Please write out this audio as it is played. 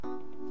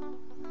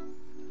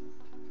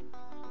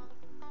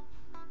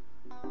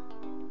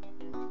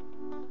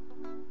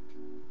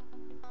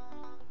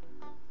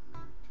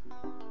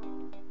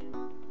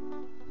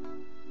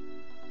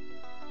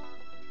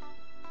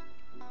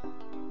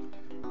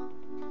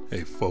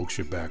Hey folks,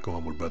 you're back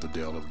on with Brother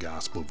Dale of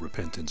Gospel of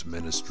Repentance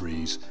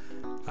Ministries.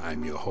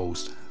 I'm your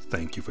host.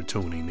 Thank you for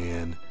tuning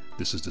in.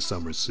 This is the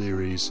summer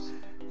series,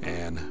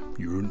 and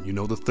you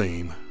know the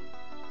theme,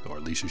 or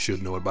at least you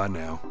should know it by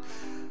now.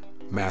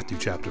 Matthew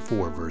chapter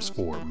 4, verse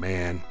 4.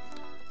 Man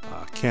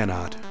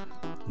cannot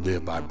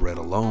live by bread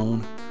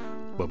alone,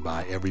 but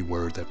by every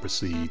word that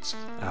proceeds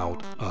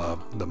out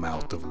of the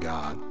mouth of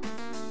God.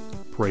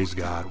 Praise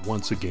God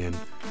once again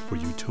for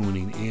you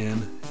tuning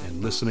in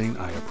and listening.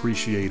 I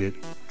appreciate it.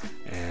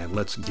 And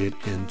let's get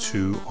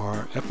into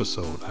our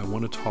episode. I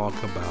want to talk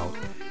about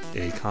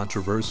a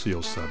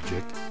controversial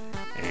subject,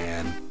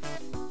 and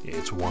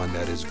it's one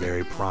that is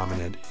very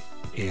prominent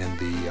in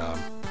the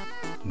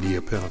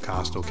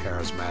Neo-Pentecostal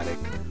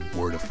Charismatic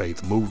Word of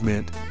Faith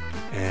movement,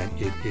 and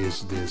it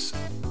is this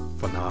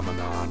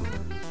phenomenon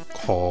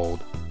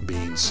called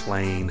being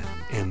slain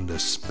in the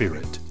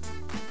Spirit.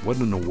 What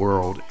in the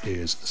world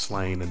is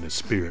slain in the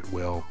Spirit?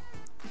 Well,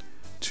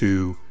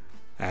 to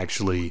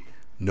actually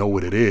know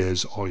what it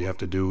is, all you have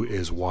to do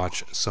is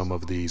watch some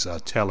of these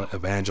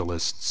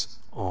televangelists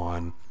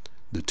on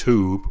the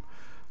tube.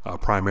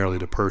 Primarily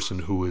the person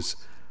who is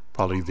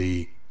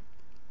probably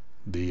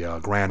the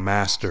grand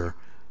master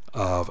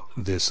of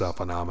this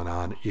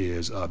phenomenon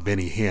is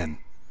Benny Hinn.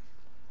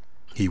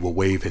 He will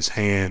wave his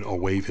hand or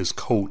wave his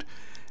coat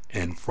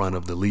in front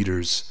of the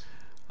leaders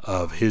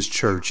of his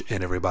church,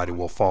 and everybody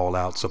will fall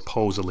out,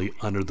 supposedly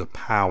under the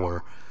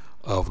power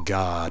of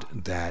God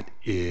that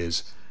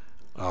is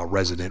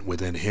resident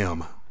within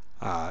him.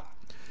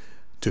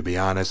 To be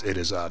honest, it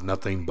is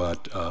nothing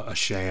but a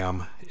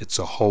sham. It's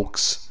a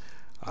hoax.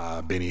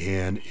 Benny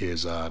Hinn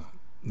is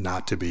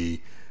not to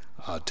be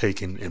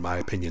taken, in my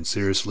opinion,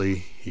 seriously.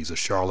 He's a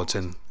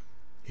charlatan.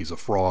 He's a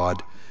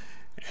fraud.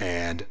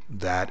 And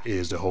that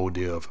is the whole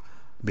deal of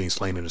being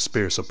slain in the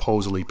Spirit.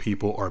 Supposedly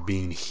people are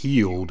being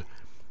healed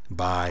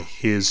by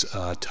his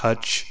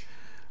touch.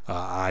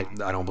 I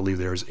don't believe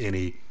there's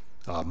any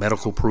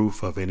medical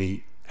proof of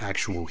any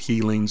actual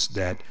healings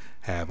that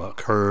have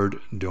occurred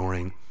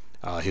during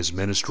his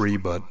ministry,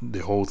 but the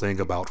whole thing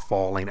about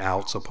falling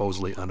out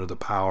supposedly under the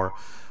power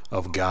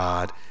of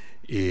God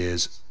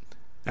is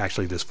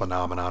actually this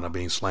phenomenon of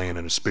being slain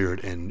in the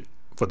Spirit. And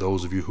for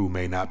those of you who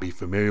may not be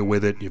familiar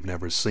with it, you've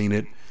never seen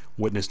it,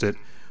 witnessed it,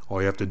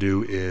 all you have to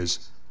do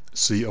is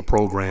see a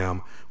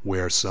program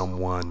where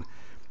someone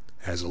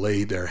has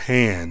laid their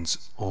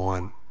hands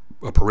on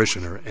a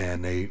parishioner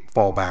and they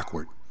fall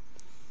backward.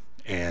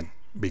 And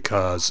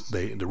because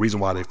the reason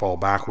why they fall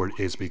backward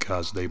is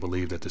because they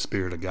believe that the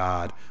Spirit of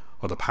God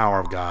or the power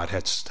of God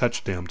has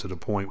touched them to the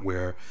point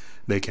where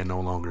they can no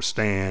longer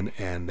stand,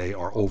 and they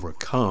are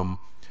overcome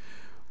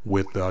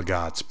with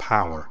God's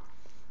power.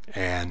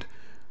 And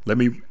let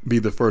me be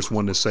the first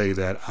one to say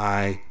that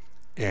I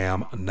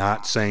am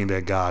not saying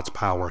that God's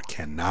power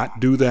cannot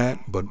do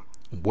that, but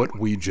what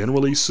we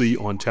generally see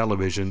on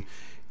television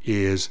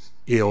is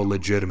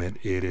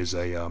illegitimate. It is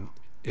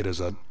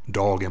a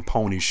dog and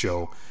pony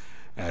show,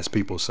 as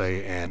people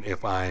say, and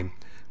if I'm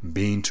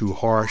being too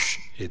harsh,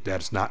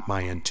 that's not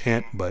my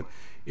intent, but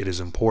it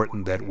is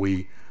important that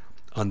we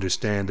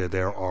understand that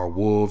there are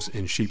wolves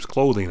in sheep's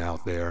clothing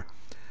out there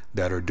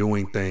that are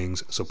doing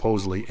things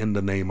supposedly in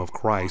the name of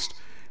Christ,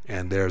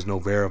 and there's no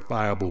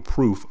verifiable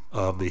proof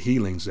of the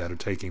healings that are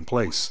taking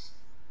place.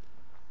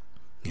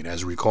 And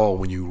as you recall,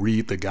 when you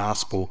read the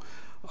gospel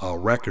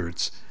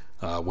records,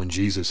 when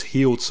Jesus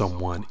healed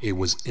someone, it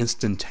was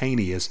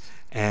instantaneous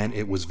and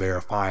it was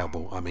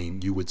verifiable. I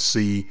mean, you would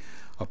see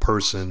a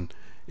person,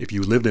 if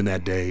you lived in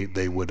that day,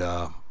 they would,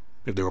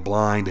 if they were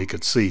blind, they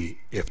could see.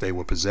 If they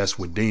were possessed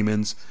with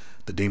demons,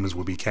 the demons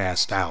would be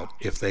cast out.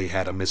 If they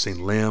had a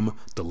missing limb,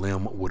 the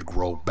limb would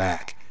grow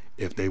back.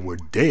 If they were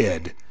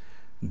dead,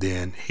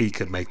 then he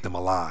could make them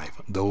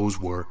alive. Those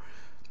were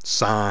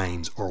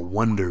signs or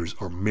wonders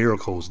or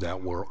miracles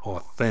that were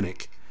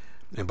authentic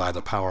and by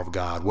the power of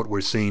God. What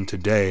we're seeing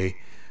today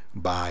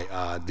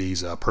by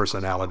these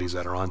personalities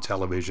that are on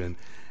television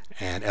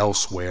and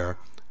elsewhere,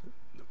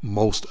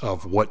 most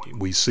of what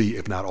we see,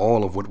 if not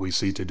all of what we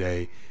see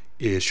today,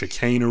 is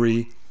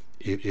chicanery.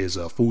 It is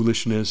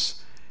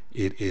foolishness.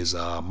 It is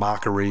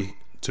mockery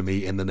to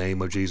me in the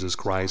name of Jesus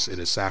Christ. It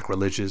is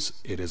sacrilegious.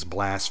 It is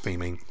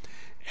blaspheming,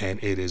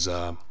 and it is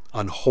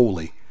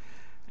unholy.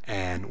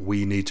 And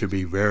we need to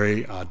be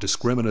very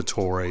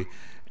discriminatory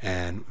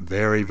and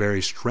very,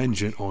 very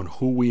stringent on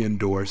who we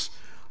endorse,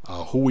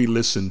 who we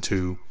listen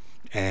to,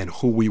 and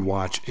who we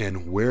watch,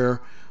 and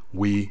where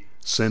we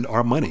send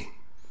our money.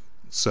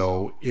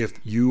 So if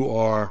you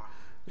are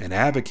an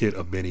advocate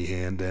of Benny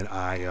Hinn, then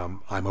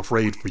I'm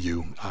afraid for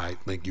you. I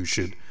think you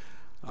should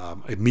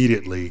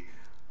immediately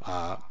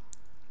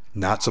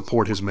not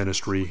support his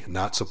ministry,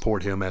 not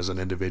support him as an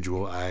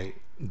individual. I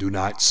do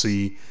not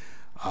see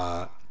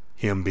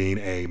him being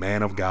a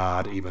man of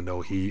God, even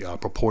though he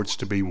purports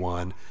to be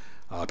one.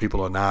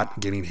 People are not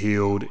getting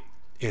healed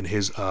in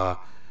his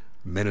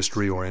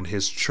ministry or in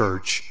his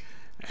church,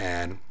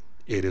 and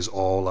it is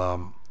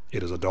all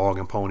it is a dog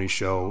and pony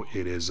show.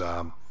 It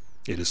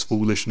is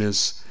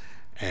foolishness,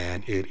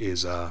 and it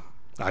is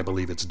I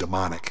believe it's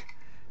demonic.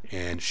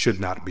 and should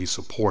not be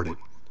supported.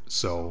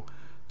 So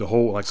the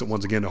whole, like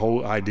once again, the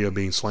whole idea of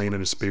being slain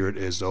in the spirit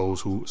is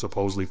those who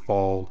supposedly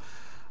fall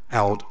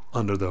out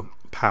under the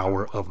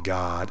power of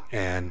God,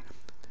 and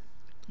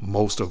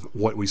most of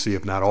what we see,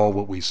 if not all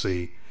what we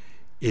see,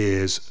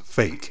 is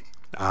fake.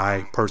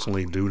 I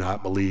personally do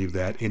not believe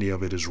that any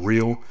of it is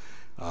real.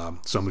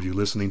 Some of you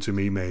listening to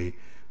me may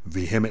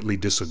vehemently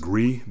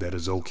disagree. That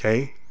is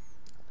okay.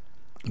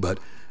 But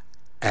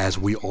as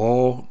we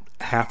all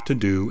have to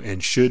do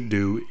and should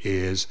do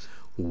is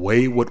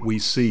weigh what we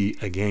see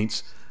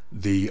against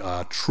the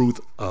truth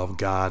of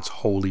God's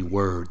holy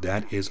word.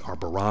 That is our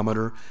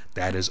barometer.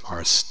 That is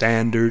our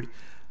standard.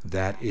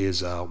 That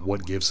is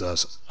what gives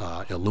us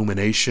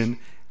illumination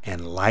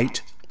and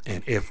light.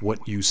 And if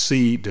what you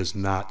see does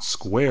not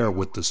square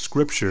with the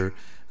scripture,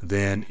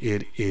 then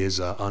it is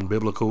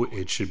unbiblical.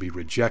 It should be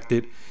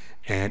rejected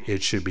and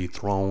it should be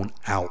thrown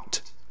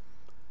out.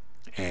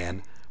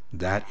 And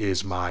that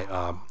is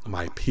my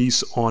my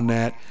piece on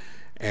that.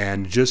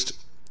 And just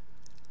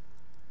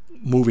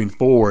moving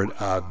forward,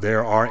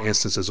 there are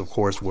instances, of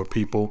course, where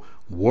people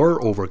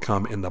were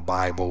overcome in the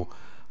Bible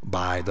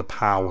by the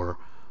power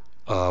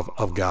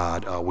of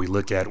God. We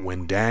look at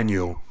when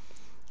Daniel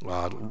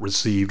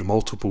received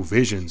multiple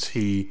visions.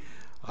 He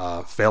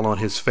fell on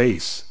his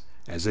face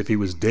as if he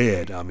was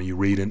dead. I mean, you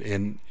read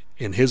in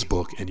his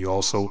book, and you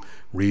also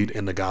read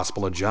in the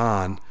Gospel of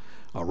John,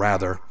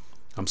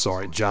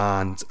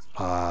 John's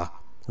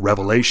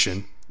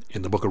Revelation.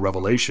 In the book of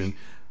Revelation,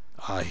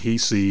 he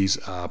sees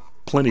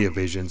plenty of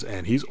visions,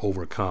 and he's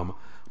overcome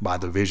by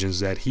the visions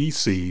that he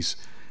sees.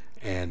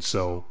 And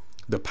so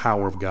the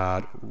power of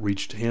God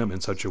reached him in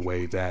such a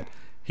way that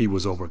he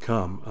was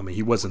overcome. I mean,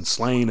 he wasn't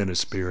slain in the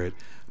spirit,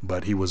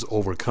 but he was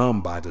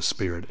overcome by the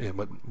spirit.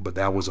 But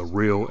that was a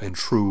real and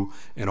true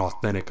and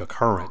authentic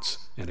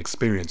occurrence and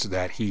experience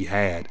that he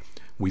had.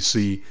 We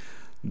see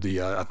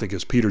I think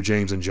it's Peter,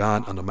 James, and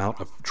John on the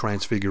Mount of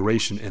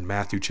Transfiguration in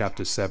Matthew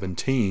chapter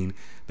 17.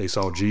 They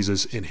saw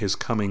Jesus in his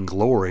coming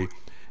glory,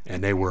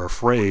 and they were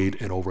afraid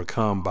and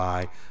overcome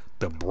by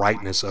the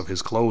brightness of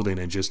his clothing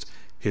and just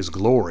his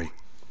glory.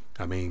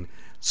 I mean,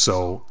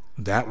 so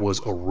that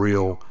was a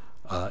real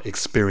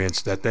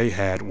experience that they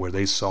had, where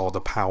they saw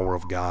the power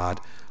of God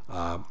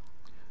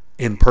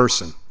in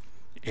person.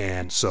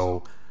 And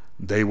so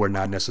they were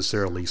not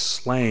necessarily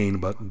slain,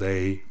 but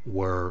they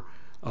were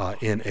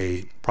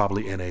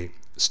probably in a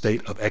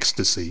state of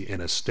ecstasy, in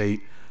a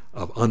state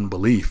of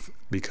unbelief,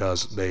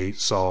 because they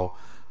saw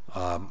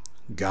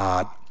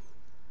God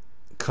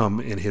come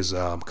in his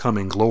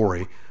coming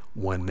glory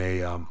when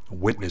they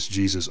witnessed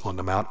Jesus on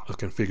the Mount of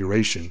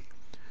Transfiguration,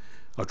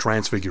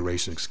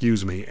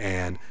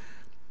 and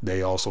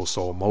they also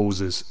saw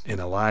Moses and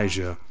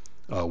Elijah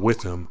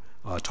with him,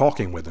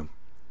 talking with him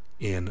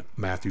in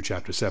Matthew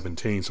chapter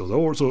 17. So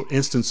those are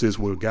instances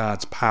where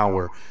God's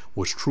power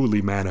was truly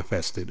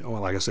manifested. Or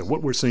like I said,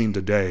 what we're seeing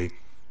today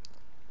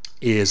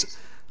is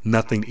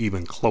nothing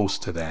even close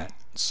to that.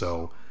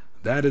 So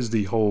that is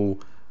the whole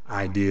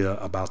idea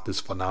about this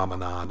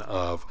phenomenon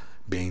of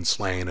being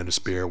slain in the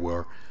spirit,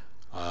 where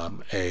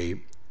a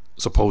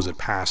supposed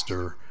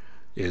pastor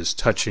is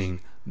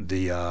touching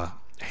the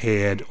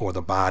head or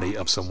the body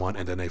of someone,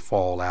 and then they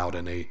fall out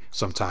and they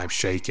sometimes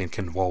shake and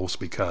convulse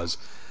because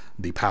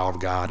the power of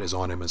God is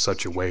on them in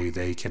such a way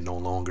they can no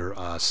longer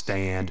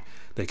stand.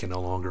 They can no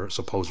longer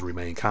supposed to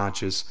remain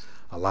conscious.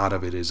 A lot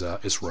of it is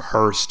it's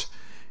rehearsed.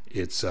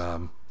 It's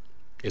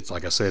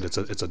like I said, it's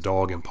a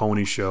dog and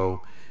pony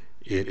show.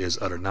 It is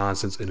utter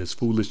nonsense and it's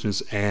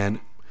foolishness. And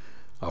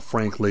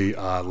frankly,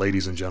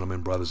 ladies and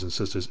gentlemen, brothers and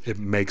sisters, it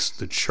makes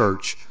the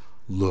church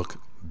look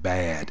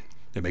bad.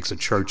 It makes the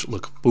church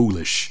look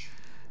foolish.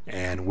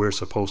 And we're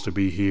supposed to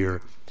be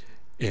here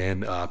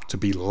and to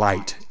be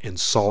light and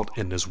salt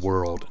in this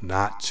world,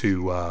 not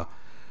to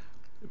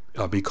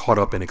be caught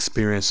up in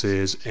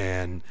experiences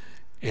and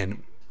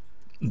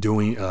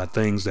doing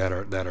things that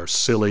are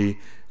silly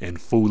and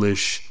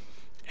foolish,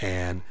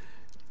 and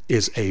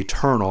is a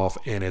turnoff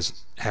and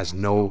has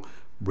no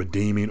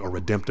redeeming or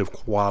redemptive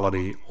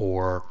quality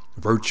or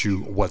virtue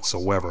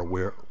whatsoever.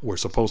 We're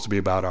supposed to be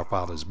about our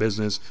Father's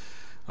business.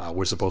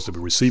 We're supposed to be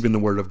receiving the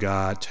Word of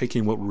God,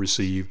 taking what we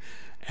receive,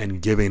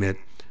 and giving it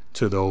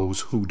to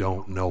those who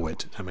don't know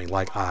it. I mean,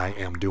 like I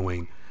am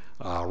doing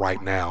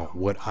right now.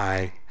 What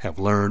I have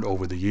learned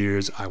over the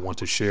years, I want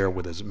to share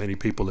with as many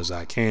people as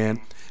I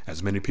can,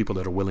 as many people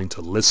that are willing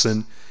to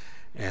listen,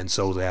 and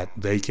so that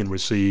they can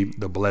receive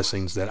the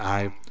blessings that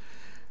I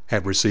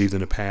have received in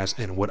the past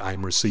and what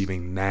I'm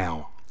receiving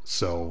now.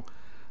 So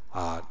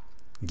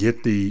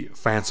get the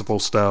fanciful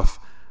stuff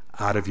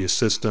out of your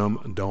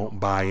system. Don't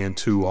buy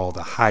into all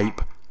the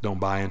hype. Don't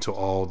buy into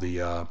all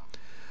the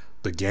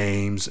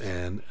games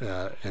and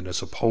the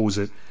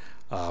supposed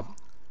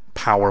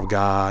power of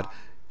God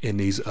in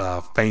these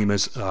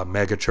famous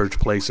mega church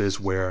places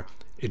where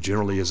it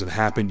generally isn't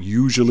happening.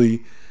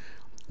 Usually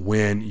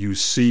when you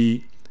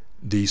see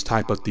these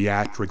type of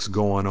theatrics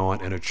going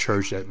on in a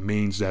church, that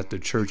means that the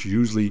church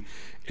usually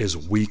is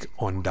weak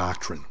on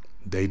doctrine.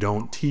 They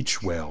don't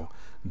teach well.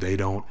 They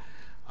don't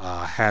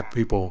have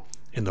people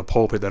in the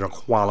pulpit that are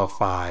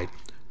qualified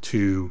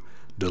to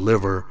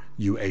deliver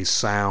you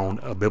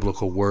a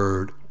biblical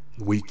word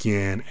week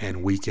in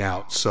and week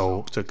out.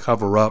 So to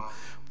cover up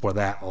for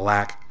that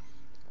lack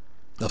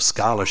of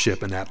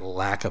scholarship and that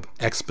lack of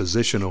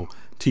expositional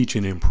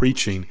teaching and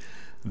preaching,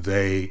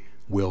 they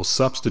will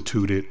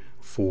substitute it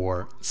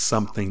for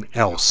something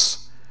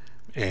else.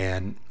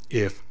 And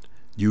if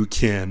you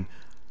can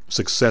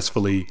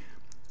successfully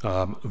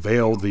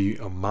veil the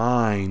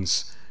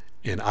minds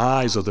and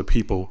eyes of the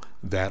people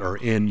that are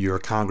in your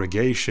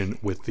congregation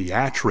with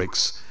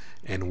theatrics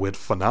and with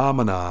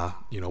phenomena,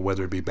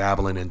 whether it be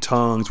babbling in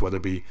tongues, whether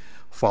it be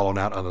falling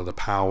out under the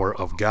power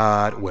of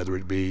God, whether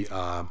it be,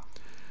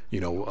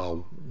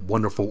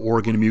 wonderful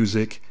organ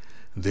music,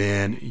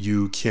 then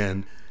you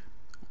can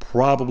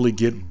probably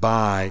get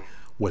by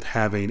with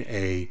having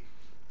a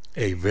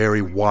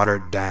very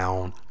watered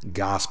down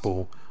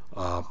gospel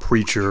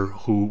preacher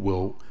who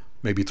will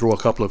maybe throw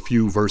a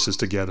few verses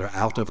together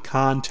out of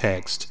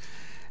context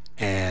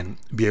and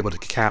be able to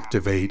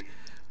captivate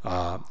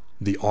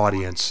the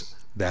audience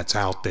that's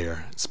out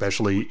there,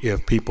 especially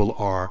if people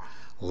are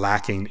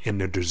lacking in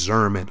the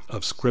discernment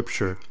of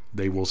Scripture.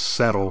 They will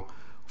settle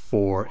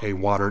for a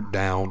watered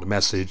down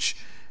message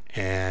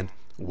and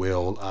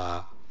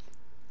will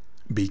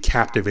be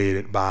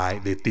captivated by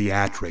the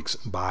theatrics,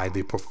 by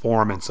the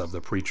performance of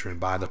the preacher, and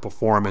by the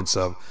performance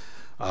of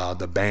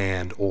the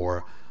band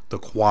or the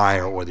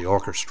choir or the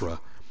orchestra,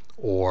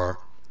 or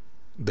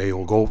they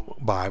will go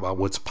by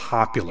what's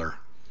popular,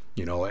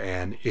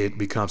 and it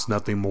becomes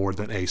nothing more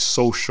than a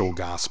social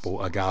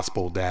gospel, a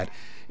gospel that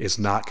is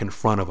not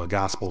confrontive, a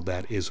gospel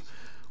that is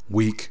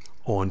weak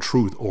on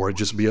truth, or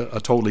just be a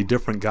totally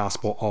different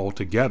gospel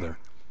altogether.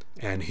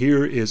 And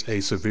here is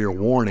a severe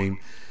warning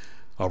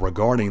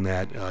regarding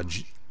that.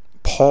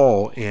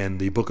 Paul, in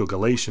the book of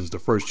Galatians, the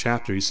first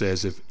chapter, he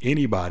says, if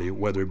anybody,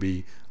 whether it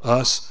be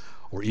us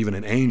or even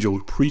an angel,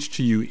 preach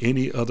to you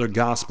any other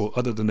gospel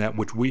other than that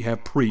which we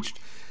have preached,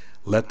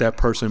 let that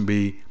person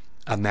be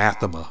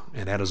anathema.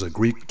 And that is a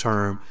Greek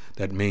term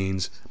that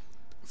means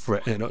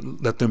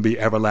let them be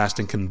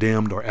everlasting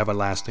condemned or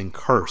everlasting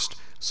cursed.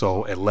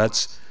 So it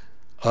lets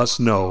us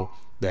know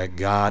that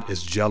God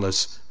is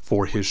jealous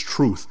for his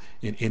truth.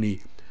 In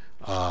any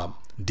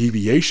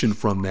deviation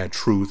from that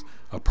truth,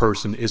 a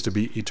person is to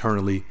be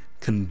eternally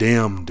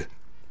condemned.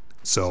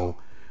 So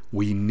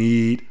we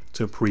need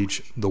to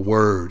preach the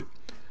word,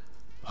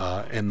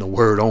 and the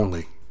word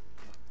only,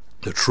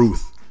 the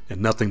truth,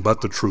 and nothing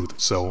but the truth.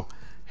 So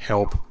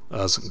help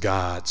us,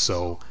 God.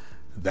 So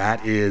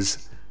that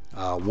is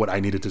what I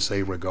needed to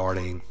say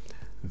regarding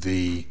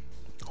the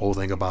whole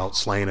thing about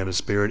slaying in the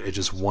spirit. It's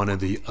just one of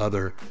the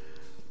other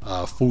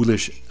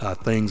foolish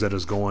things that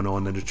is going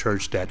on in the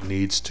church that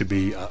needs to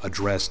be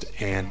addressed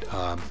and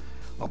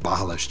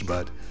abolished.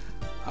 But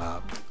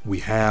we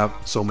have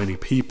so many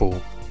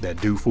people that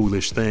do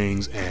foolish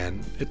things,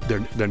 and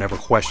they're never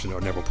questioned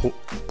or never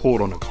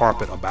pulled on the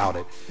carpet about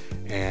it,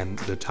 and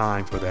the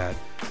time for that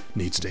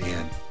needs to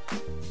end.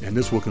 And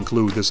this will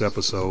conclude this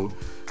episode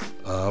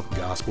of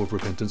Gospel of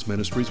Repentance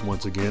Ministries.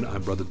 Once again,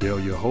 I'm Brother Dale,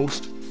 your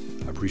host.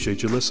 I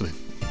appreciate you listening.